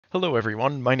Hello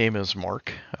everyone, my name is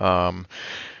Mark. I'm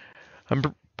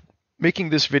making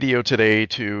this video today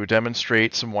to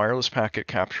demonstrate some wireless packet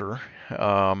capture.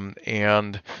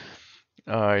 And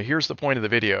here's the point of the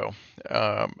video.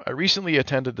 I recently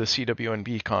attended the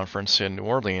CWNP conference in New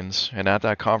Orleans, and at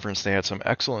that conference they had some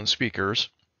excellent speakers.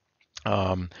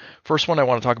 First one I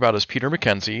want to talk about is Peter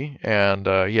Mackenzie, and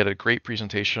he had a great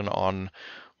presentation on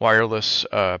wireless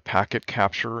packet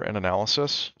capture and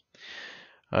analysis.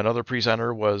 Another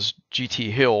presenter was G.T.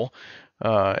 Hill,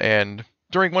 and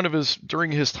during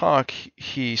his talk,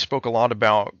 he spoke a lot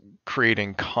about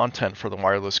creating content for the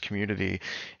wireless community,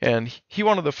 and he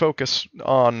wanted to focus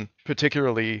on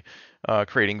particularly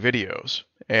creating videos.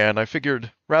 And I figured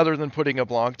rather than putting a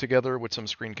blog together with some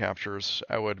screen captures,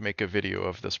 I would make a video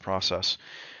of this process.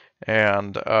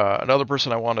 And another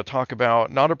person I want to talk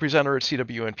about, not a presenter at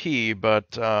CWNP,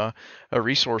 but a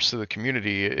resource to the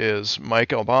community, is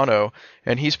Mike Albano,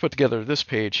 and he's put together this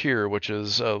page here, which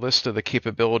is a list of the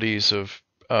capabilities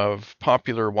of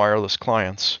popular wireless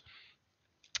clients.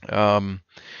 So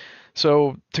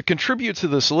to contribute to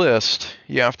this list,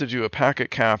 you have to do a packet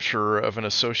capture of an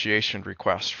association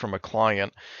request from a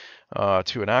client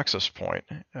to an access point.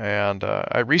 And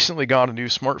I recently got a new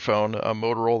smartphone, a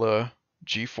Motorola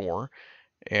G4,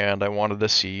 and I wanted to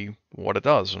see what it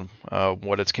does and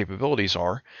what its capabilities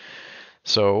are.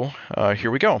 So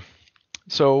here we go.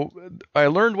 So I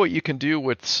learned what you can do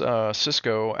with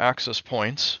Cisco access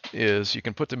points is you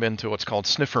can put them into what's called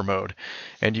sniffer mode,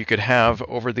 and you could have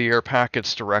over-the-air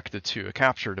packets directed to a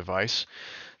capture device.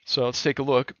 So let's take a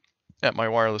look at my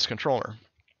wireless controller.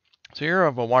 So here I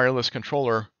have a wireless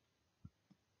controller,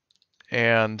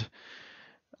 and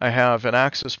I have an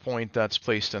access point that's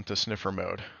placed into sniffer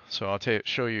mode. So I'll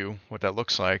show you what that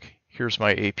looks like. Here's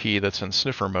my AP that's in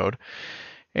sniffer mode,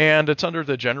 and it's under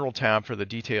the general tab for the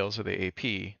details of the AP.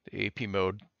 The AP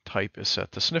mode type is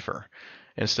set to sniffer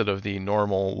instead of the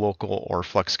normal, local, or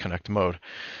flex connect mode.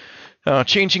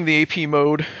 Changing the AP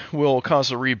mode will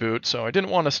cause a reboot, so I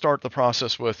didn't want to start the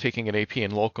process with taking an AP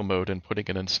in local mode and putting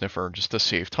it in sniffer. Just to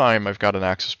save time, I've got an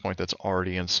access point that's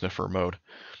already in sniffer mode.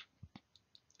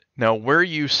 Now, where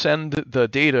you send the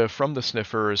data from the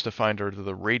sniffer is defined under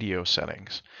the radio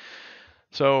settings.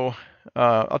 So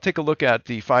I'll take a look at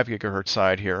the 5 gigahertz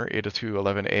side here,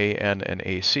 802.11a, n, and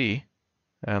AC,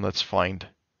 and let's find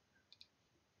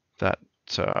that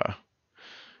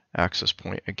access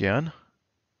point again.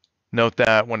 Note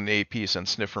that when the AP is in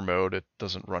sniffer mode, it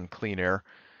doesn't run clean air.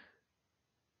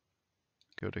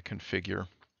 Go to configure.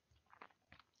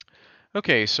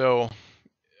 Okay, so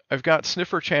I've got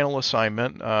sniffer channel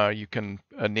assignment. You can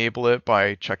enable it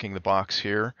by checking the box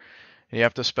here. And you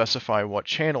have to specify what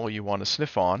channel you want to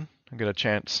sniff on. I'm going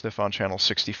to sniff on channel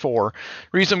 64.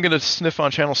 The reason I'm going to sniff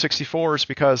on channel 64 is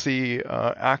because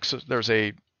there's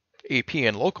a AP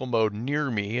in local mode near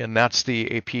me, and that's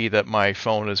the AP that my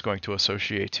phone is going to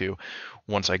associate to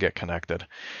once I get connected.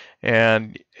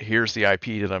 And here's the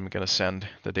IP that I'm going to send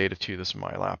the data to. This is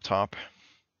my laptop.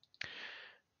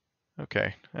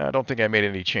 Okay, I don't think I made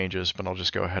any changes, but I'll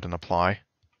just go ahead and apply.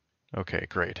 Okay,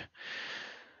 great.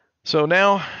 So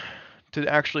now, to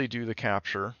actually do the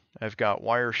capture, I've got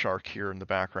Wireshark here in the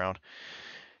background.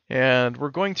 And we're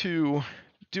going to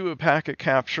do a packet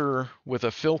capture with a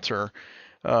filter.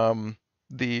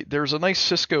 There's a nice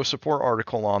Cisco support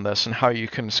article on this and how you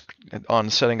can, on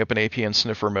setting up an AP in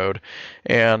sniffer mode.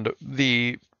 And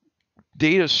the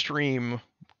data stream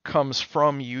comes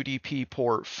from UDP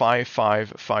port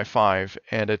 5555,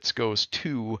 and it goes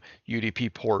to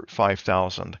UDP port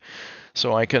 5000.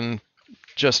 So I can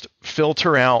just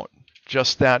filter out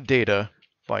just that data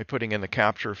by putting in the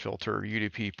capture filter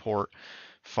UDP port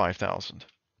 5000.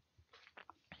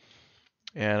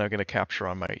 And I'm going to capture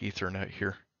on my Ethernet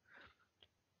here.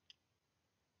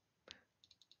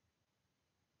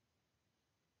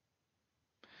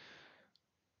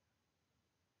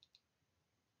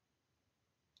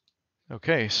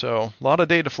 Okay, so a lot of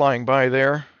data flying by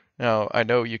there. Now I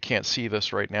know you can't see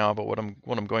this right now, but what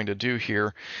I'm going to do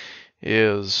here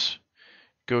is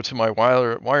go to my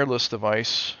wireless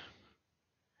device,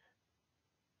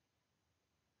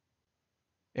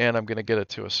 and I'm going to get it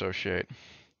to associate.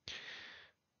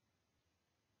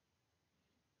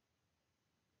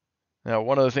 Now,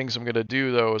 one of the things I'm going to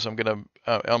do, though, is I'm going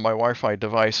to, on my Wi-Fi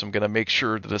device, I'm going to make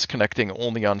sure that it's connecting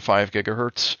only on 5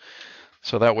 gigahertz.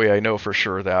 So that way I know for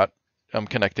sure that I'm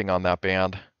connecting on that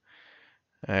band.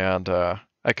 And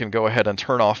I can go ahead and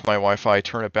turn off my Wi-Fi,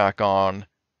 turn it back on,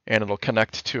 and it'll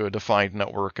connect to a defined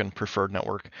network and preferred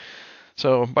network.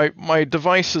 So my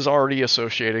device is already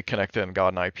associated, connected, and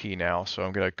got an IP now, so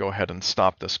I'm going to go ahead and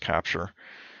stop this capture.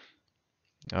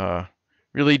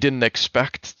 Really didn't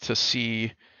expect to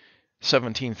see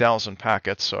 17,000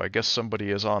 packets, so I guess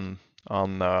somebody is on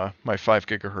my 5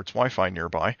 gigahertz Wi-Fi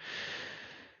nearby.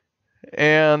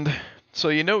 And so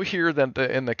you note here that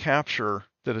in the capture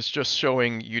that it's just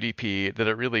showing UDP, that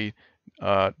it really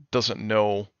doesn't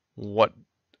know what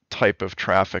type of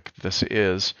traffic this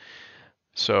is.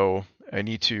 So I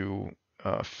need to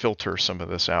filter some of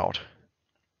this out.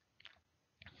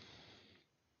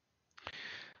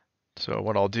 So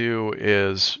what I'll do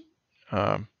is,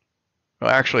 well,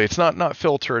 actually it's not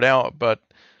filtered out, but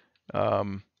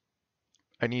I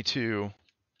need to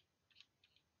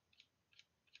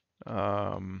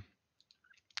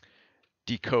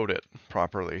decode it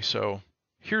properly. So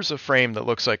here's a frame that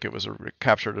looks like it was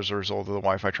captured as a result of the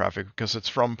Wi-Fi traffic because it's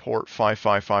from port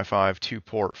 5555 to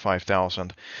port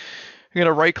 5000. I'm going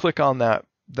to right click on that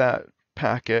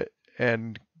packet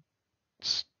and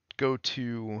go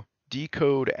to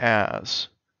decode as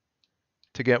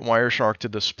to get Wireshark to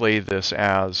display this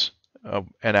as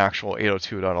an actual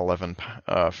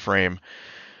 802.11 frame,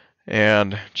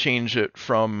 and change it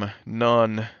from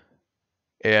none.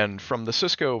 And from the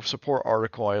Cisco support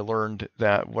article, I learned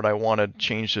that what I want to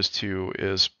change this to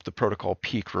is the protocol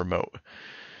peak remote.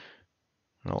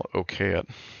 I'll OK it.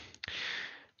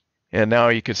 And now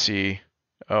you can see,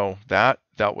 oh, that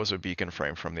was a beacon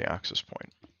frame from the access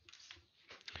point.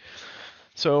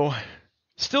 So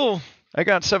still, I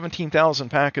got 17,000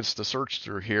 packets to search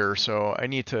through here, so I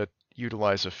need to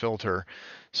utilize a filter.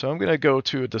 So I'm going to go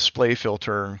to a display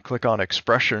filter and click on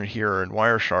expression here in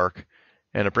Wireshark,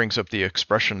 and it brings up the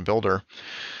expression builder.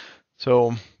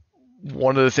 So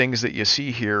one of the things that you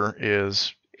see here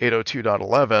is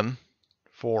 802.11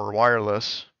 for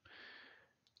wireless,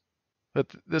 but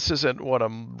this isn't what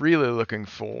I'm really looking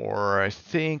for. I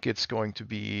think it's going to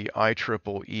be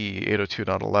IEEE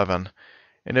 802.11.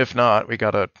 And if not, we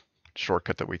got a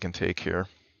shortcut that we can take here.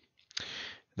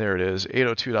 There it is,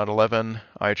 802.11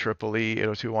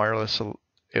 IEEE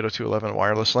 802.11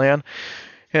 wireless LAN.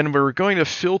 And we're going to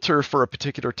filter for a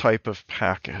particular type of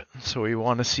packet. So we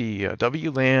want to see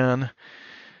WLAN,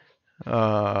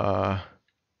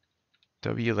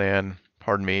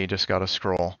 pardon me, just got to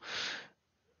scroll.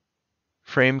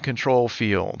 Frame control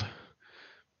field.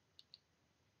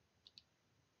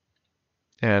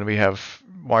 And we have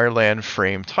WireLAN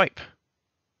frame type.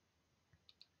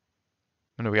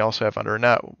 And we also have under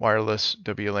that wireless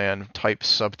WLAN type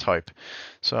subtype.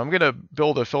 So I'm going to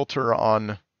build a filter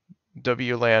on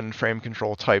WLAN frame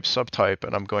control type subtype,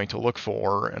 and I'm going to look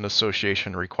for an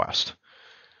association request.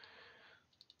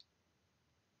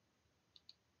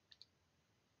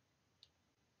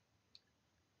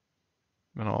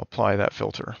 And I'll apply that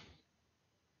filter.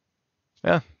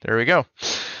 Yeah, there we go.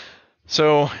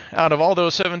 So out of all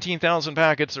those 17,000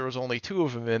 packets, there was only 2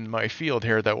 of them in my field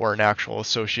here that were an actual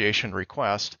association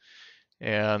request.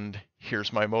 And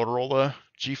here's my Motorola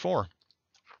G4.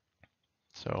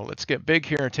 So let's get big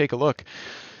here and take a look.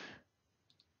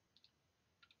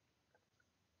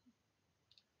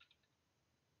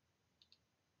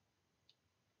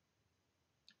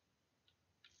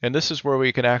 And this is where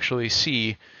we can actually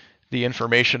see the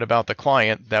information about the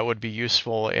client that would be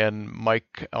useful in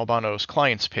Mike Albano's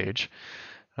clients page.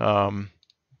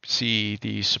 See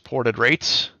the supported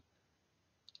rates,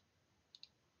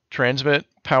 transmit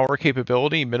power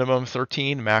capability, minimum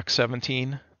 13, max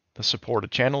 17, the supported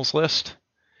channels list,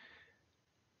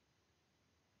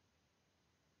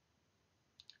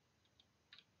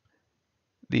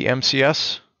 the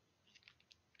MCS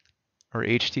or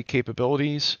HT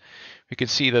capabilities. We can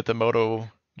see that the Moto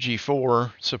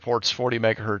G4 supports 40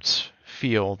 megahertz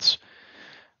fields,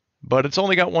 but it's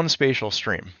only got one spatial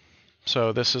stream.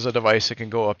 So this is a device that can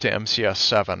go up to MCS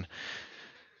 7.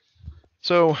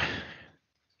 So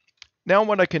now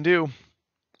what I can do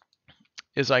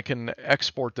is I can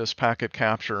export this packet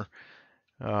capture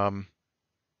by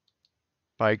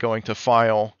going to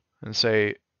File and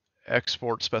say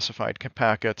Export Specified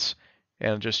Packets,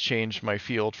 and just change my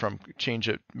field from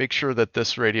make sure that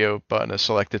this radio button is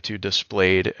selected to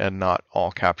displayed and not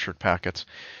all captured packets,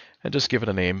 and just give it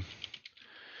a name.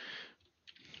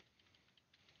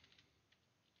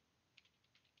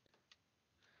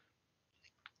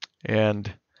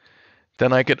 And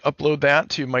then I could upload that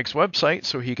to Mike's website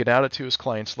so he could add it to his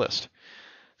clients list.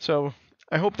 So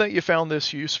I hope that you found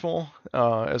this useful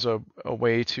as a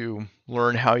way to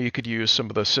learn how you could use some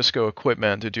of the Cisco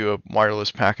equipment to do a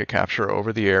wireless packet capture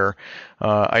over the air.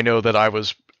 I know that I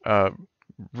was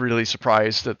really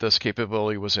surprised that this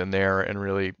capability was in there, and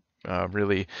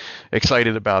really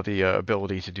excited about the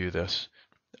ability to do this.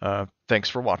 Thanks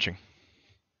for watching.